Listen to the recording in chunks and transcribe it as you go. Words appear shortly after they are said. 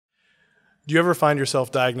Do you ever find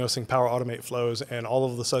yourself diagnosing Power Automate flows and all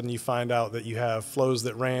of a sudden you find out that you have flows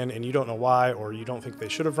that ran and you don't know why or you don't think they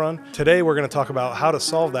should have run? Today we're going to talk about how to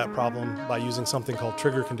solve that problem by using something called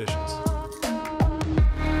trigger conditions.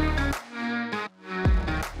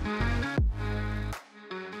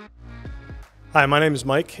 Hi, my name is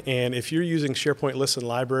Mike, and if you're using SharePoint Lists and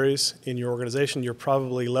Libraries in your organization, you're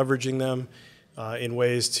probably leveraging them in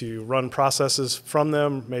ways to run processes from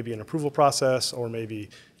them, maybe an approval process, or maybe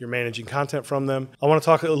you're managing content from them. I want to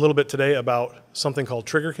talk a little bit today about something called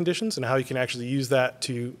trigger conditions and how you can actually use that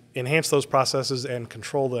to enhance those processes and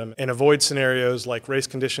control them and avoid scenarios like race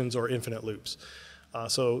conditions or infinite loops.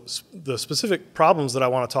 So the specific problems that I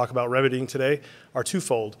want to talk about remedying today are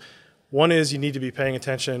twofold. One is you need to be paying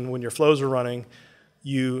attention when your flows are running.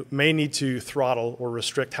 You may need to throttle or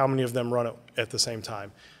restrict how many of them run at the same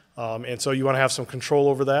time. And so you want to have some control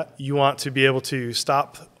over that. You want to be able to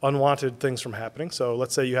stop unwanted things from happening. So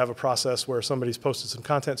let's say you have a process where somebody's posted some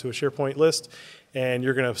content to a SharePoint list and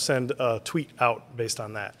you're going to send a tweet out based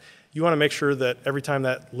on that. You want to make sure that every time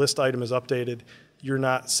that list item is updated, you're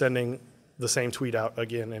not sending the same tweet out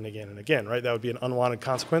again and again and again, right? That would be an unwanted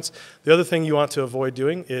consequence. The other thing you want to avoid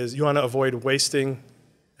doing is you want to avoid wasting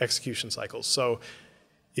execution cycles. So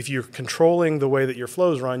if you're controlling the way that your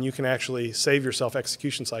flows run, you can actually save yourself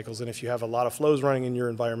execution cycles. And if you have a lot of flows running in your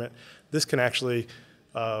environment, this can actually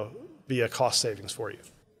be a cost savings for you.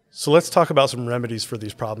 So let's talk about some remedies for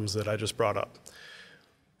these problems that I just brought up.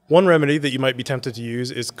 One remedy that you might be tempted to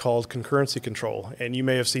use is called concurrency control. And you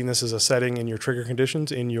may have seen this as a setting in your trigger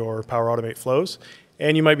conditions in your Power Automate flows.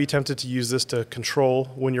 And you might be tempted to use this to control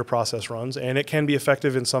when your process runs. And it can be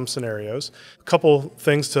effective in some scenarios. A couple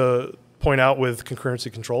things to point out with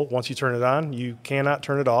concurrency control: once you turn it on, you cannot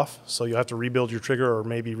turn it off, so you'll have to rebuild your trigger or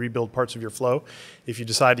maybe rebuild parts of your flow if you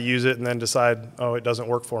decide to use it and then decide, oh, it doesn't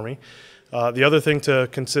work for me. The other thing to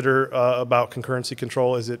consider about concurrency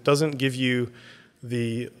control is it doesn't give you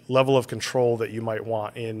the level of control that you might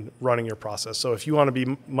want in running your process. So if you want to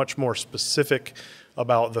be much more specific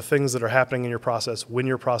about the things that are happening in your process, when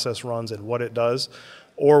your process runs and what it does,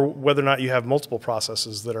 or whether or not you have multiple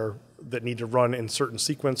processes that need to run in certain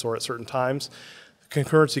sequence or at certain times,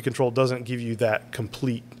 concurrency control doesn't give you that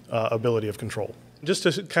complete ability of control. Just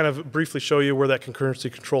to kind of briefly show you where that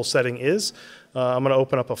concurrency control setting is, I'm going to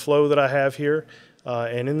open up a flow that I have here,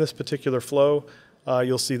 and in this particular flow,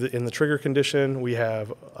 you'll see that in the trigger condition we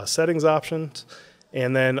have a settings options,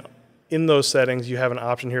 and then in those settings, you have an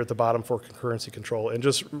option here at the bottom for concurrency control. And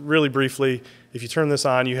just really briefly, if you turn this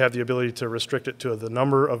on, you have the ability to restrict it to the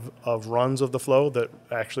number of runs of the flow that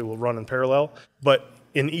actually will run in parallel. But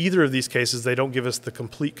in either of these cases, they don't give us the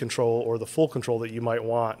complete control or the full control that you might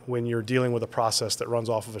want when you're dealing with a process that runs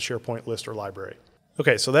off of a SharePoint list or library.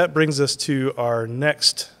 Okay, so that brings us to our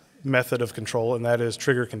next method of control, and that is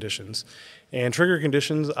trigger conditions. And trigger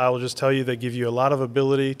conditions, I will just tell you, they give you a lot of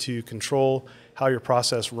ability to control how your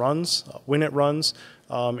process runs, when it runs,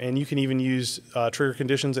 and you can even use trigger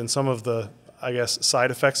conditions and some of the, I guess,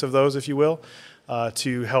 side effects of those, if you will,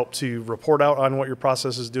 to help to report out on what your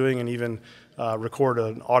process is doing and even record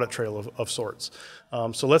an audit trail of sorts.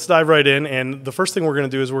 So let's dive right in, and the first thing we're going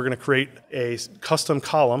to do is we're going to create a custom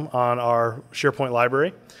column on our SharePoint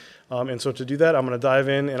library. And so to do that, I'm going to dive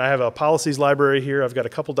in, and I have a policies library here. I've got a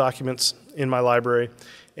couple documents in my library,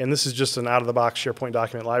 and this is just an out-of-the-box SharePoint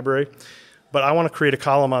document library. But I want to create a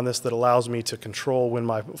column on this that allows me to control when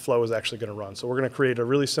my flow is actually going to run. So we're going to create a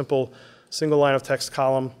really simple single line of text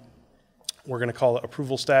column. We're going to call it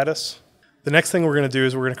approval status. The next thing we're going to do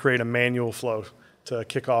is we're going to create a manual flow to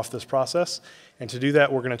kick off this process. And to do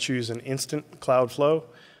that, we're going to choose an instant cloud flow.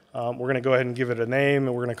 We're going to go ahead and give it a name,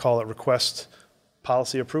 and we're going to call it request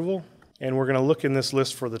policy approval. And we're going to look in this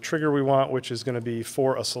list for the trigger we want, which is going to be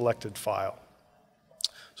for a selected file.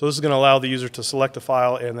 So this is going to allow the user to select a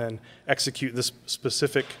file and then execute this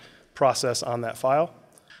specific process on that file.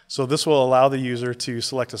 So this will allow the user to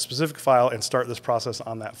select a specific file and start this process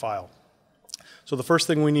on that file. So the first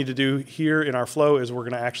thing we need to do here in our flow is we're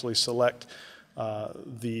going to actually select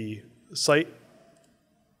the site,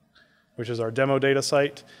 which is our demo data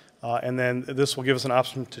site, and then this will give us an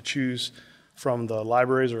option to choose from the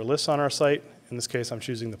libraries or lists on our site. In this case, I'm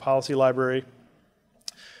choosing the policy library.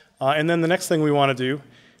 And then the next thing we want to do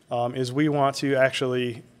is we want to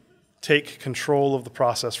actually take control of the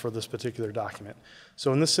process for this particular document.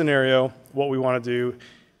 So in this scenario, what we want to do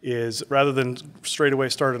is, rather than straight away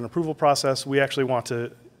start an approval process, we actually want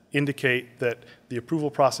to indicate that the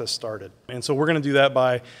approval process started. And so we're going to do that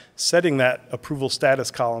by setting that approval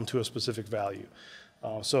status column to a specific value.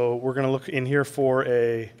 So we're going to look in here for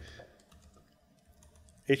a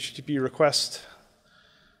HTTP request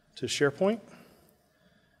to SharePoint.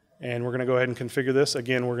 And we're going to go ahead and configure this.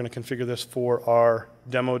 Again, we're going to configure this for our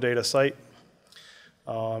demo data site.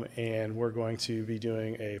 And we're going to be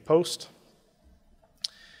doing a post.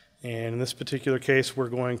 And in this particular case, we're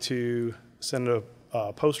going to send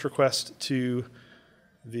a post request to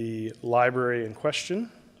the library in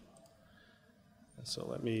question. So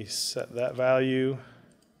let me set that value.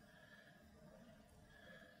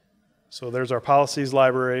 So there's our policies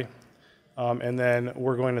library. And then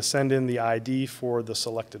we're going to send in the ID for the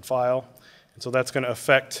selected file. And so that's going to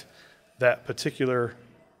affect that particular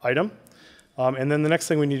item. And then the next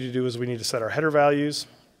thing we need to do is we need to set our header values.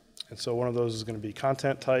 And so one of those is going to be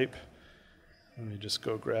content type. Let me just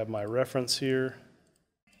go grab my reference here.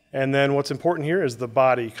 And then what's important here is the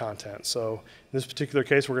body content. So in this particular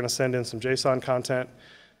case, we're going to send in some JSON content,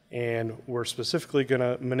 and we're specifically going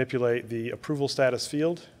to manipulate the approval status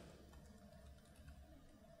field.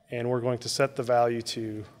 And we're going to set the value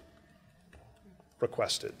to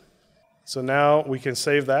requested. So now we can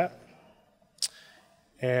save that,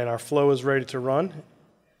 and our flow is ready to run.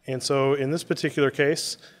 And so in this particular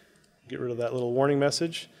case, get rid of that little warning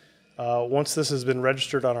message. Once this has been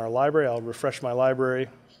registered on our library, I'll refresh my library.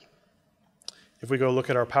 If we go look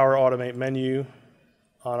at our Power Automate menu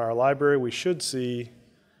on our library, we should see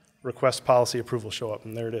Request Policy Approval show up,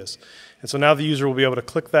 and there it is. And so now the user will be able to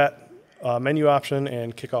click that menu option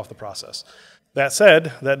and kick off the process. That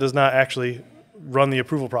said, that does not actually run the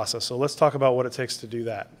approval process. So let's talk about what it takes to do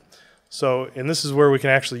that. So, and this is where we can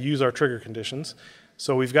actually use our trigger conditions.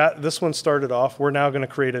 So we've got this one started off. We're now going to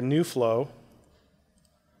create a new flow.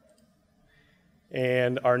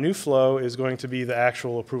 And our new flow is going to be the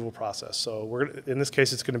actual approval process. So in this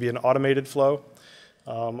case, it's going to be an automated flow.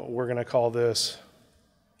 We're going to call this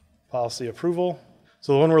policy approval.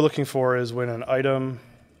 So the one we're looking for is when an item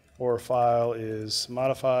or file is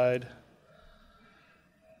modified.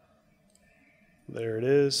 There it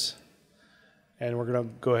is. And we're going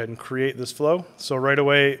to go ahead and create this flow. So right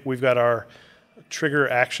away, we've got our trigger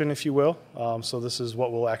action, if you will. So this is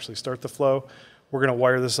what will actually start the flow. We're going to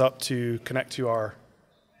wire this up to connect to our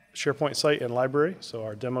SharePoint site and library, so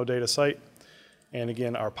our demo data site, and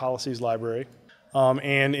again, our policies library.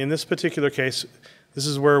 And in this particular case, this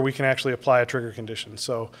is where we can actually apply a trigger condition.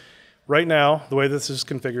 So right now, the way this is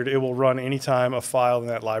configured, it will run anytime a file in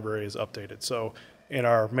that library is updated. So in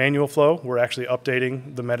our manual flow, we're actually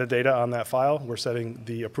updating the metadata on that file. We're setting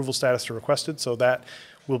the approval status to requested, so that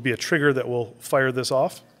will be a trigger that will fire this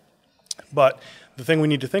off. But the thing we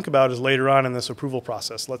need to think about is later on in this approval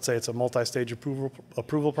process. Let's say it's a multi-stage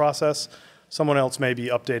approval process. Someone else may be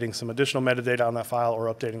updating some additional metadata on that file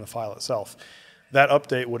or updating the file itself. That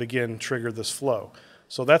update would again trigger this flow.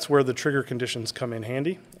 So that's where the trigger conditions come in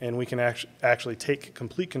handy, and we can actually take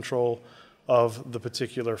complete control of the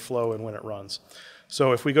particular flow and when it runs.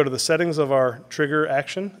 So if we go to the settings of our trigger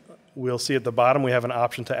action, we'll see at the bottom we have an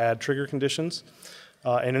option to add trigger conditions.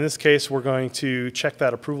 And in this case, we're going to check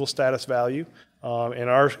that approval status value. In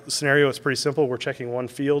our scenario, it's pretty simple. We're checking one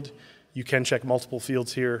field. You can check multiple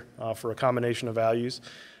fields here for a combination of values.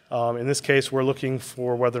 In this case, we're looking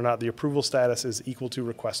for whether or not the approval status is equal to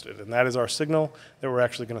requested. And that is our signal that we're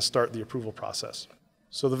actually going to start the approval process.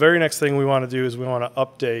 So the very next thing we want to do is we want to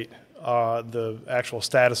update the actual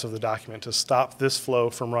status of the document to stop this flow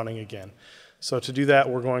from running again. So to do that,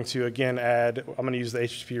 we're going to again add, I'm going to use the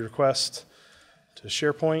HTTP request to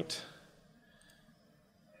SharePoint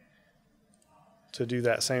to do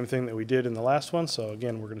that same thing that we did in the last one. So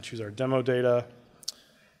again, we're going to choose our demo data,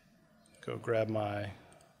 go grab my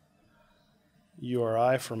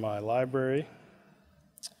URI for my library.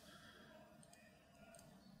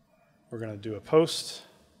 We're going to do a post,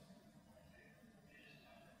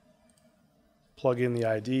 plug in the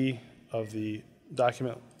ID of the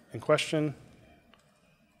document in question,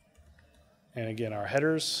 and again our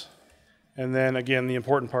headers. And then again, the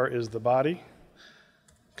important part is the body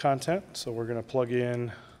content. So we're going to plug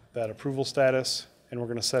in that approval status, and we're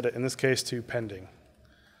going to set it, in this case, to pending.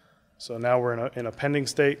 So now we're in a pending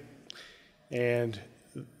state, and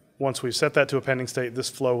once we've set that to a pending state, this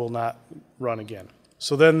flow will not run again.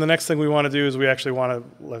 So then the next thing we want to do is we actually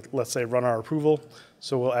want to, let's say, run our approval.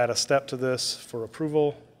 So we'll add a step to this for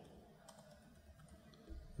approval.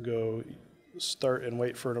 Go start and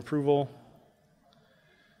wait for an approval.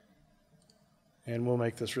 And we'll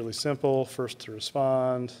make this really simple, first to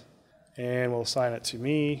respond, and we'll assign it to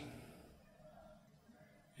me.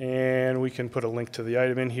 And we can put a link to the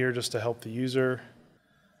item in here just to help the user.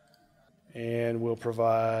 And we'll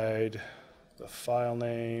provide the file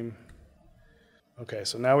name. Okay,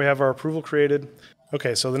 so now we have our approval created.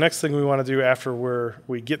 Okay, so the next thing we want to do after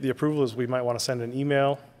we get the approval is we might want to send an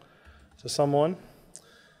email to someone.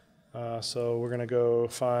 So we're going to go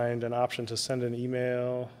find an option to send an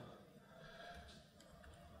email.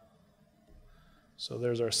 So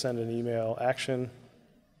there's our send an email action.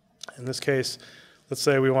 In this case, let's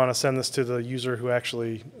say we want to send this to the user who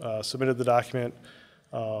actually submitted the document.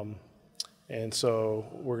 And so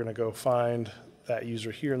we're going to go find that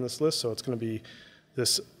user here in this list. So it's going to be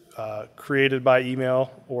this created by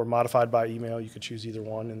email or modified by email. You could choose either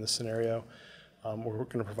one in this scenario. We're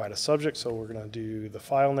going to provide a subject, so we're going to do the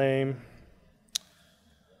file name.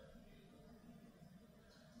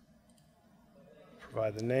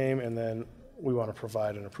 Provide the name, and then we want to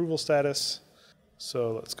provide an approval status.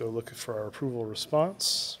 So let's go look for our approval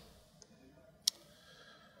response.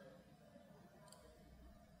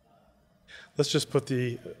 Let's just put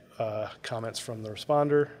the comments from the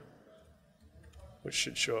responder, which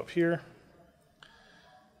should show up here.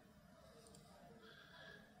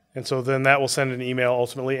 And so then that will send an email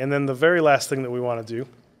ultimately. And then the very last thing that we want to do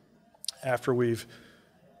after we've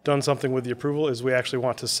done something with the approval is we actually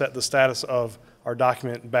want to set the status of our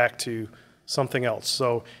document back to something else.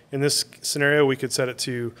 So in this scenario, we could set it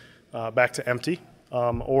to back to empty,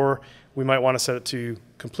 or we might want to set it to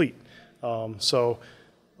complete. We'll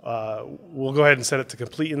go ahead and set it to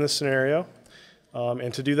complete in this scenario.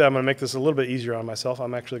 And to do that, I'm going to make this a little bit easier on myself.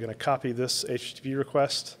 I'm actually going to copy this HTTP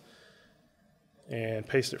request and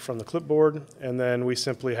paste it from the clipboard, and then we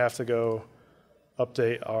simply have to go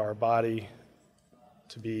update our body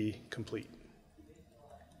to be complete.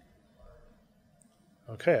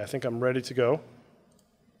 Okay, I think I'm ready to go.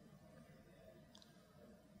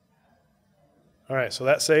 All right, so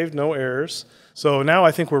that saved, no errors. So now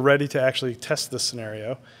I think we're ready to actually test this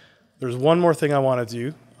scenario. There's one more thing I want to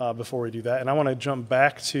do before we do that, and I want to jump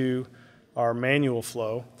back to our manual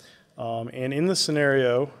flow. And in the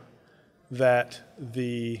scenario that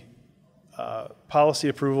the policy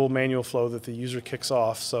approval manual flow that the user kicks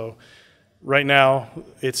off, so right now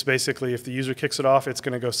it's basically if the user kicks it off, it's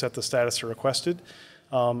going to go set the status to requested,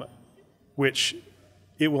 which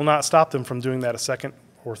it will not stop them from doing that a second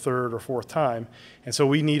or third or fourth time. And so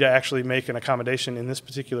we need to actually make an accommodation in this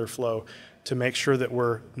particular flow to make sure that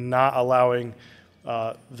we're not allowing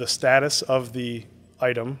the status of the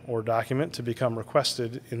item or document to become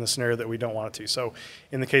requested in the scenario that we don't want it to. So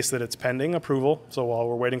in the case that it's pending approval, so while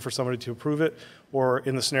we're waiting for somebody to approve it, or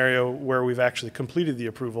in the scenario where we've actually completed the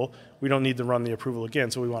approval, we don't need to run the approval again,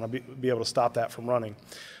 so we want to be able to stop that from running.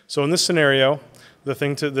 So in this scenario, the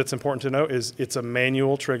thing that's important to note is it's a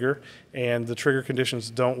manual trigger, and the trigger conditions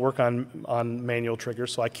don't work on manual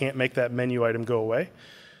triggers, so I can't make that menu item go away.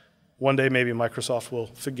 One day maybe Microsoft will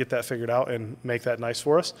get that figured out and make that nice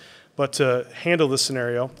for us. But to handle this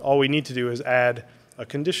scenario, all we need to do is add a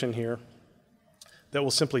condition here that will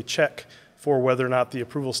simply check for whether or not the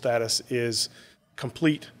approval status is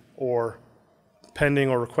complete or pending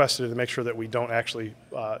or requested to make sure that we don't actually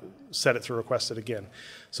set it to requested again.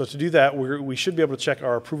 So to do that, we should be able to check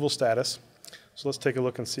our approval status. So let's take a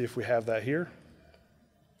look and see if we have that here.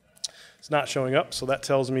 It's not showing up, so that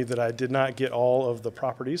tells me that I did not get all of the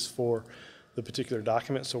properties for the particular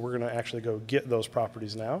document, so we're going to actually go get those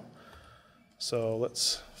properties now. So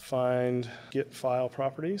let's find get file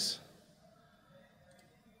properties.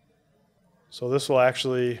 So this will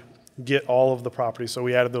actually get all of the properties. So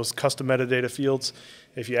we added those custom metadata fields.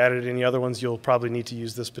 If you added any other ones, you'll probably need to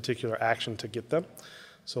use this particular action to get them.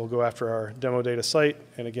 So we'll go after our demo data site,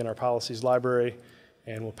 and again our policies library,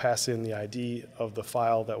 and we'll pass in the ID of the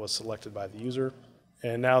file that was selected by the user.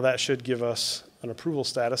 And now that should give us an approval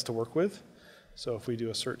status to work with. So if we do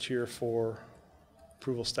a search here for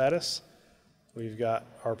approval status, we've got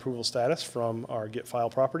our approval status from our get file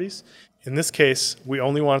properties. In this case, we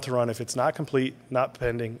only want it to run if it's not complete, not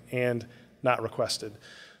pending, and not requested.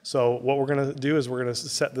 So what we're going to do is we're going to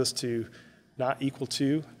set this to not equal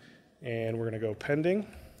to, and we're going to go pending,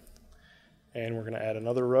 and we're going to add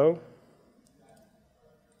another row.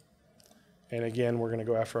 And again, we're going to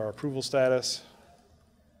go after our approval status.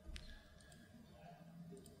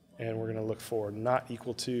 And we're going to look for not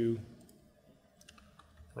equal to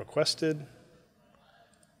requested.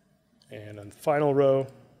 And on the final row,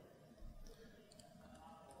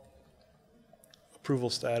 approval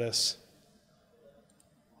status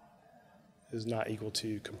is not equal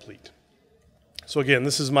to complete. So again,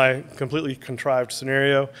 this is my completely contrived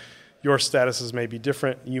scenario. Your statuses may be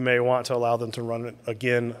different. You may want to allow them to run it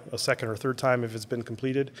again a second or third time if it's been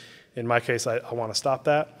completed. In my case, I want to stop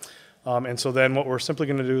that. And so then what we're simply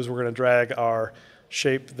going to do is we're going to drag our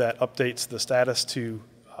shape that updates the status to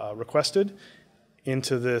requested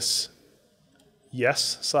into this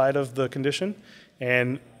yes side of the condition.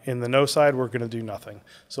 And in the no side, we're going to do nothing.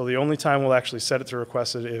 So the only time we'll actually set it to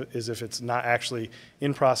requested is if it's not actually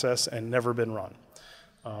in process and never been run.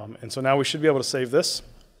 And so now we should be able to save this.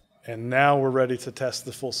 And now we're ready to test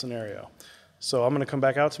the full scenario. So I'm going to come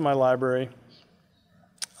back out to my library.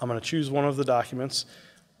 I'm going to choose one of the documents,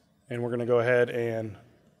 and we're going to go ahead and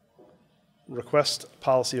request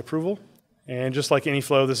policy approval. And just like any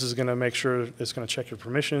flow, this is going to make sure it's going to check your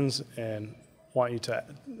permissions and want you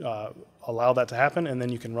to allow that to happen, and then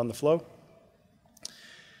you can run the flow.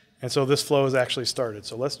 And so this flow is actually started.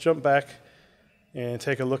 So let's jump back and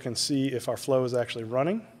take a look and see if our flow is actually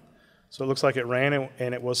running. So it looks like it ran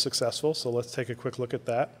and it was successful. So let's take a quick look at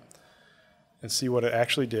that and see what it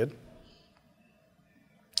actually did.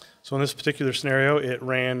 So in this particular scenario, it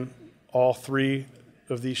ran all three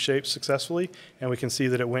of these shapes successfully, and we can see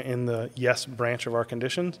that it went in the yes branch of our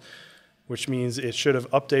conditions, which means it should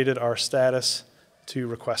have updated our status to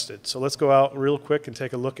requested. So let's go out real quick and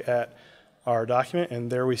take a look at our document,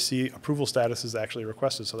 and there we see approval status is actually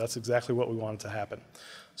requested. So that's exactly what we wanted to happen.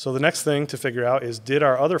 So the next thing to figure out is, did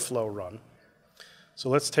our other flow run? So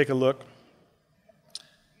let's take a look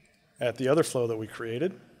at the other flow that we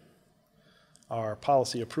created, our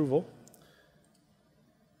policy approval.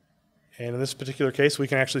 And in this particular case, we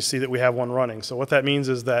can actually see that we have one running. So what that means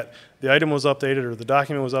is that the item was updated or the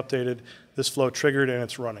document was updated, this flow triggered, and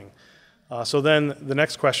it's running. So then the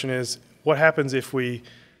next question is, what happens if we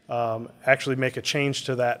actually make a change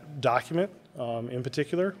to that document in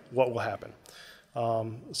particular? What will happen?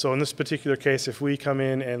 So in this particular case, if we come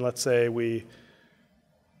in and let's say we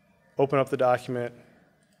open up the document,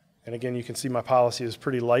 and again, you can see my policy is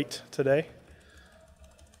pretty light today.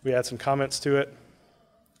 We add some comments to it.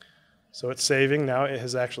 So it's saving. Now it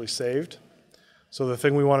has actually saved. So the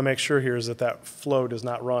thing we want to make sure here is that that flow does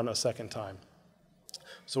not run a second time.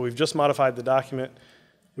 So we've just modified the document.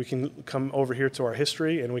 We can come over here to our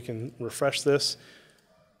history and we can refresh this,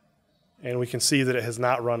 and we can see that it has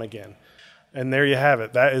not run again. And there you have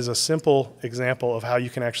it. That is a simple example of how you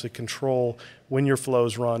can actually control when your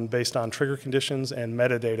flows run based on trigger conditions and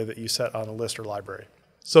metadata that you set on a list or library.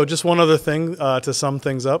 So just one other thing to sum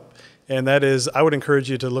things up, and that is I would encourage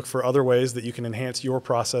you to look for other ways that you can enhance your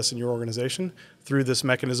process in your organization through this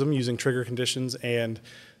mechanism using trigger conditions and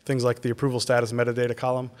things like the approval status metadata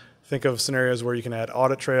column. Think of scenarios where you can add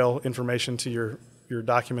audit trail information to your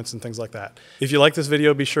documents and things like that. If you like this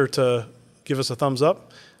video, be sure to give us a thumbs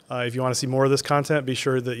up. If you want to see more of this content, be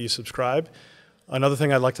sure that you subscribe. Another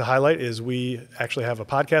thing I'd like to highlight is we actually have a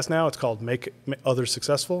podcast now. It's called Make Others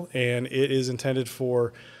Successful, and it is intended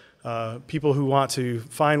for people who want to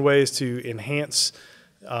find ways to enhance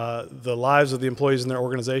the lives of the employees in their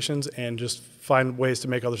organizations and just find ways to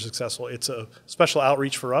make others successful. It's a special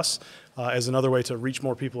outreach for us as another way to reach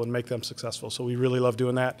more people and make them successful. So we really love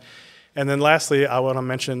doing that. And then lastly, I want to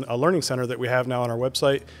mention a learning center that we have now on our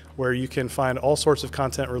website where you can find all sorts of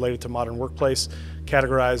content related to modern workplace,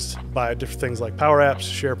 categorized by different things like Power Apps,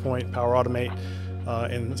 SharePoint, Power Automate,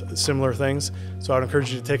 and similar things. So I would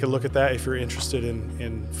encourage you to take a look at that if you're interested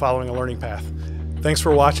in following a learning path. Thanks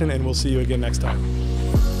for watching, and we'll see you again next time.